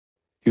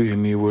You hit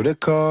me with a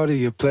call to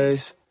your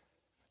place.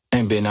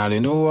 Ain't been out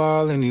in a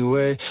while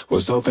anyway.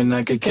 Was hoping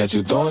I could catch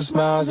you throwing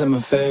smiles in my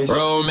face.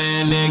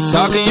 Romantic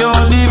talking, you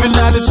don't even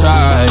have to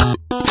try.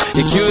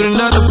 You're cute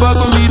enough to fuck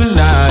with me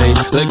tonight.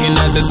 Looking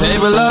at the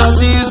table, all I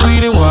see is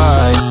bleeding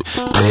white.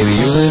 Baby,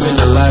 you living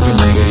the life, but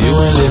nigga, you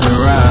ain't living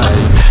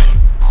right.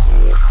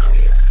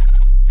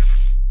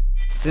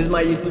 This is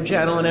my YouTube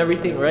channel and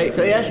everything, right?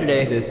 So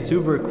yesterday, this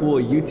super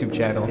cool YouTube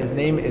channel, his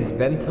name is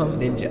Ventom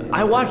Ninja.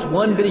 I watched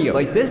one video,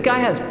 like this guy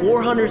has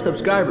 400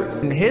 subscribers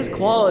and his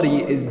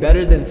quality is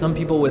better than some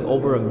people with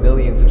over 1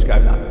 million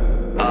subscribers.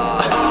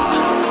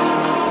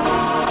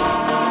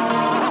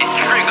 It's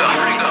Trigger.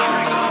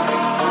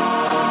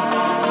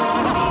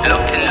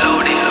 Locked and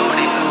loaded.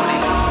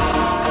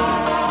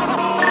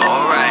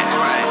 Alright.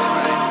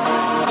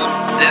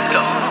 Let's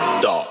go.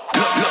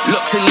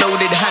 Locked and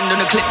loaded, hand on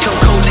the clip, so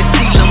cold as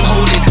steel I'm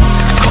holding.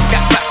 Cock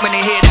that back when I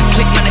hear that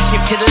click, man I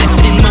shift to the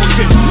left in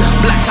motion.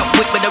 Black up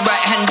whip with the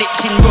right hand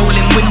itching,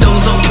 rolling,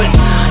 windows open.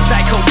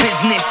 Psycho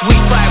business, we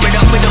fire it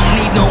up, we don't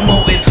need no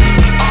motive.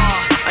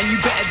 And you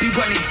better be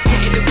running,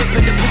 hitting the whip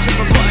and the push of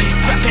a button.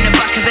 Strapping the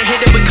back as I hear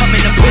that we're coming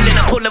and pulling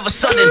up all of a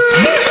sudden.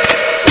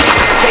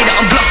 Say that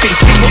I'm bluffing,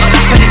 see what I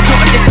like and it's not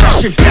a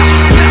discussion.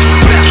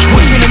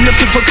 Watching them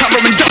looking for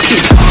cover and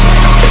ducking.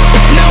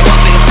 Now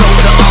I've been told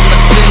that I'm a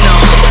sinner.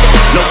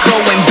 No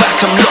going back,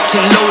 I'm locked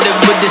and loaded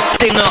with the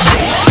stinger.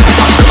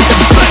 I've got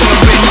the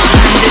banger in my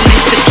hand and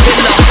it's a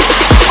killer.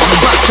 I'm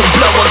about to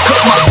blow, I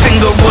got my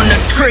finger on the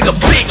trigger,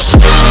 bitch.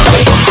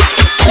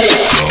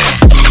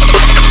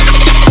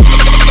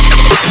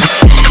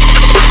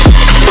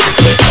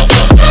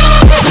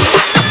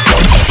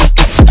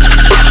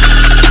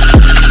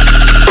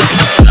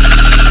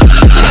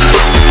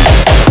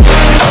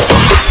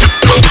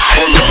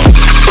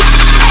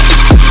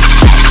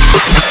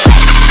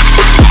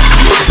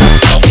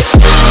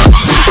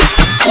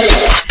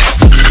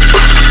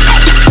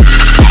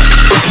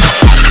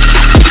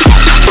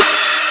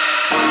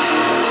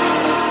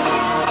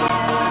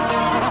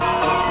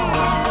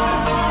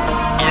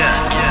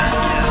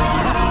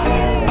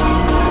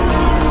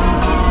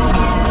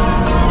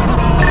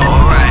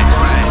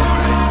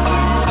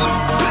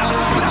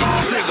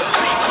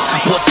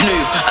 What's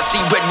new? I see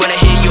red when I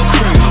hear your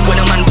crew. When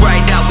a man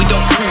ride out, we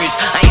don't cruise.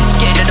 I ain't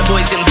scared of the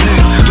boys in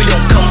blue. We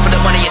don't come for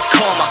the money, it's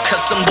karma.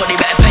 Cause somebody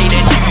better pay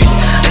their dues.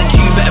 And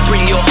you better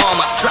bring your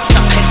armor. Strapped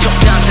up, head top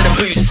down to the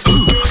boots.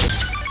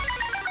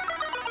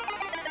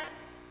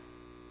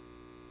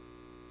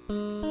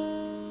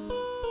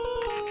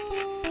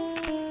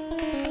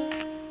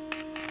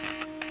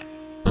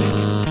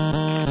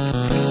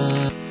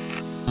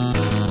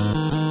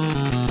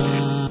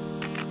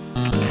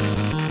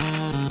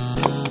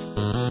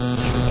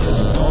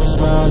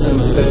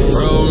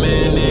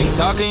 Romantic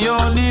talking, you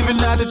don't even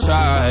have to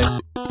try.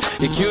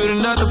 You're cute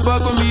enough to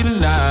fuck with me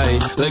tonight.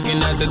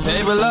 Looking at the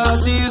table, all I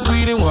see is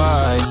bleeding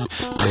white.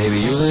 Baby,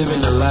 you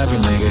living the life,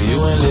 but nigga,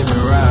 you ain't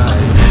living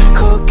right.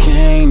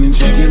 Cocaine and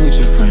drinking with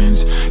your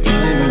friends. You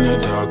live in the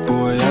dark,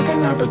 boy, I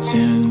cannot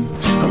pretend.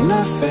 I'm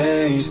not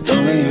faced,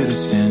 only you to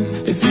sin.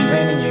 If you've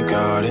been in your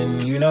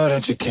garden, you know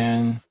that you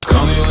can.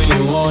 Call me when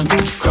you want,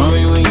 call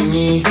me when you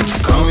need.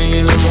 Call me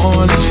in the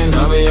morning,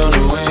 I'll be on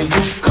the way.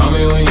 Call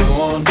me when you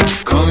want,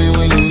 call me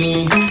when you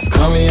need.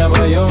 Call me out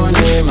by your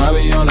name, I'll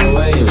be on the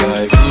way.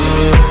 Like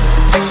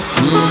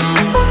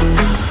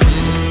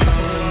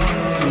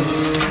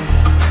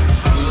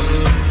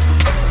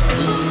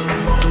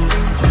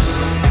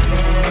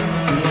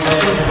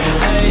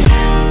hey,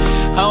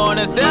 I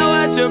wanna sell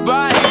what you're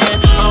buying.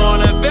 I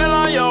wanna feel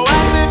on your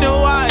ass in the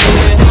wire.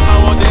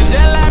 I want the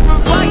jet lag from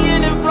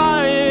fucking and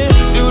flying.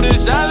 Shoot a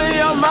shot in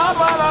your mouth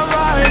while I'm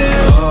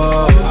riding.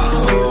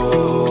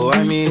 Oh,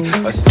 I mean,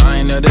 a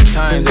sign of the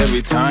times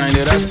every time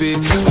that I speak. A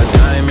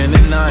dime and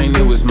a nine,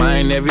 it was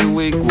mine every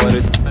week. What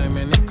a time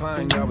and a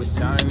climb, God was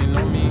shining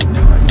on me.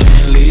 Now I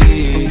can't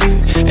leave,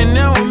 And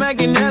now I'm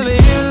making hella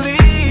Italy.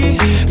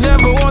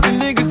 Never want the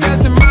niggas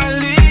that's in my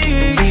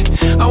league.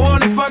 I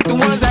wanna fuck the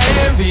ones I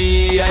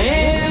envy. I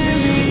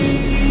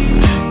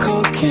envy.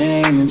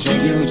 cocaine and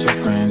drinking with your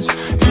friends.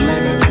 You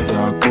live in the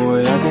dark,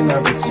 boy, I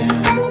cannot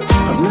pretend.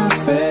 I'm not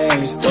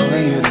faced,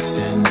 only you to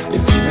sin.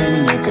 If you've been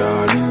in your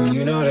garden,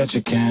 you know that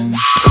you can.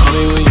 Call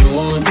me when you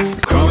want,